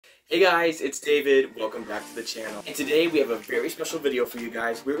Hey guys, it's David. Welcome back to the channel. And today we have a very special video for you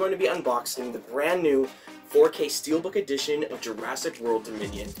guys. We're going to be unboxing the brand new 4K Steelbook edition of Jurassic World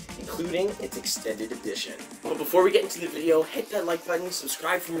Dominion, including its extended edition. But before we get into the video, hit that like button,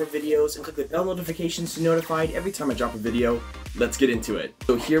 subscribe for more videos, and click the bell notifications to be notified every time I drop a video. Let's get into it.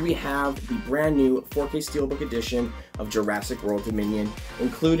 So here we have the brand new 4K Steelbook edition of Jurassic World Dominion,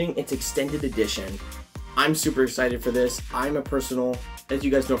 including its extended edition. I'm super excited for this. I'm a personal, as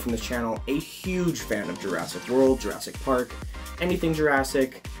you guys know from this channel, a huge fan of Jurassic World, Jurassic Park, anything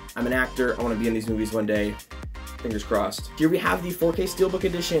Jurassic. I'm an actor. I want to be in these movies one day. Fingers crossed. Here we have the 4K Steelbook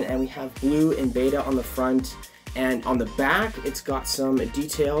edition, and we have blue and beta on the front. And on the back, it's got some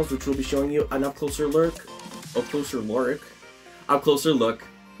details, which we'll be showing you an up closer look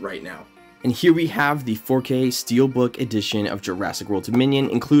right now. And here we have the 4K Steelbook edition of Jurassic World Dominion,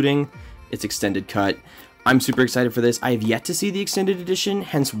 including its extended cut. I'm super excited for this. I have yet to see the extended edition,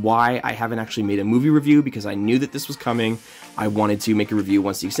 hence why I haven't actually made a movie review, because I knew that this was coming. I wanted to make a review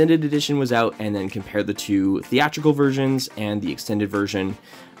once the extended edition was out and then compare the two theatrical versions and the extended version.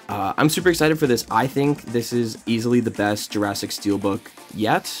 I'm super excited for this. I think this is easily the best Jurassic Steelbook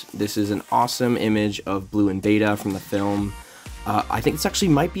yet. This is an awesome image of blue and beta from the film. I think this actually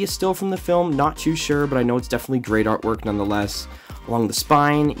might be a still from the film, not too sure, but I know it's definitely great artwork nonetheless. Along the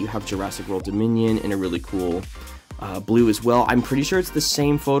spine, you have Jurassic World Dominion in a really cool blue as well. I'm pretty sure it's the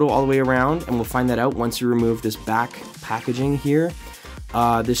same photo all the way around, and we'll find that out once you remove this back packaging here.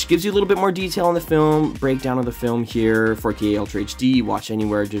 This gives you a little bit more detail on the film, breakdown of the film here, 4K Ultra HD, watch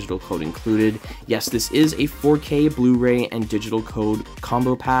anywhere, digital code included. Yes, this is a 4K Blu-ray and digital code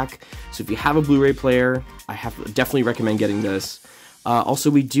combo pack, so if you have a Blu-ray player, I definitely recommend getting this. Also,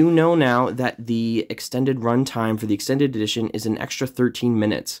 we do know now that the extended runtime for the extended edition is an extra 13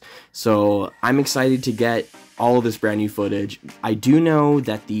 minutes. So I'm excited to get all of this brand new footage. I do know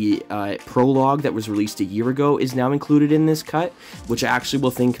that the prologue that was released a year ago is now included in this cut, which I actually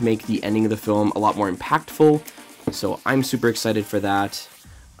will think make the ending of the film a lot more impactful. So I'm super excited for that.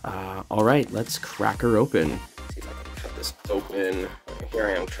 All right, let's crack her open. Let's see if I can cut this open. Here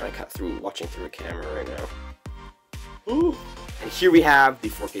I am trying to cut through, watching through a camera right now. Ooh. And here we have the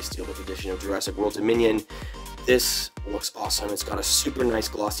 4K Steelbook edition of Jurassic World Dominion. This looks awesome. It's got a super nice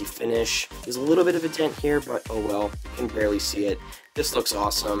glossy finish. There's a little bit of a dent here, but oh well, you can barely see it. This looks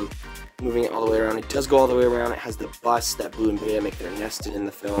awesome. Moving it all the way around. It does go all the way around. It has the bus that Blue and Beta make their nest in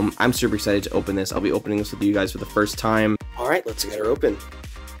the film. I'm super excited to open this. I'll be opening this with you guys for the first time. Alright, let's get her open.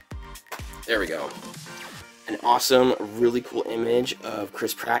 There we go. An awesome, really cool image of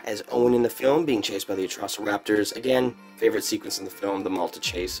Chris Pratt as Owen in the film, being chased by the Velociraptors. Again, favorite sequence in the film, the Malta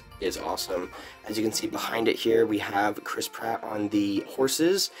chase is awesome. As you can see behind it here, we have Chris Pratt on the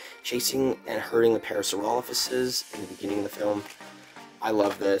horses, chasing and herding the Parasaurolophuses in the beginning of the film. I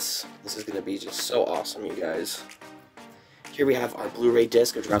love this. This is going to be just so awesome, you guys. Here we have our Blu-ray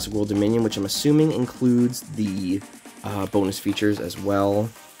disc of Jurassic World Dominion, which I'm assuming includes the bonus features as well.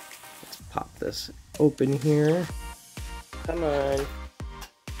 Let's pop this open here. Come on.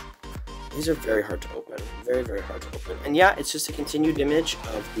 These are very hard to open. Very, very hard to open. And yeah, it's just a continued image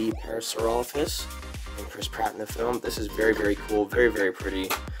of the Parasaurolophus and Chris Pratt in the film. This is very, very cool. Very, very pretty.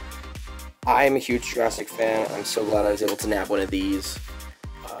 I'm a huge Jurassic fan. I'm so glad I was able to nab one of these.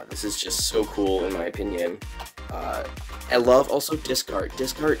 This is just so cool in my opinion. I love also disc art.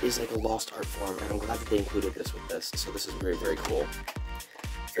 Disc art is like a lost art form, and I'm glad that they included this with this. So this is very, very cool.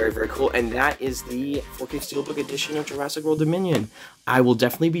 Very, very cool. And that is the 4K Steelbook edition of Jurassic World Dominion. I will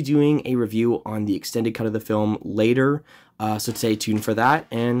definitely be doing a review on the extended cut of the film later, so stay tuned for that,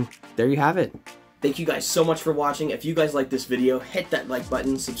 and there you have it. Thank you guys so much for watching. If you guys like this video, hit that like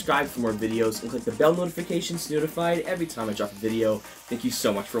button, subscribe for more videos, and click the bell notifications to be notified every time I drop a video. Thank you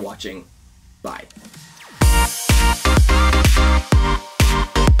so much for watching. Bye.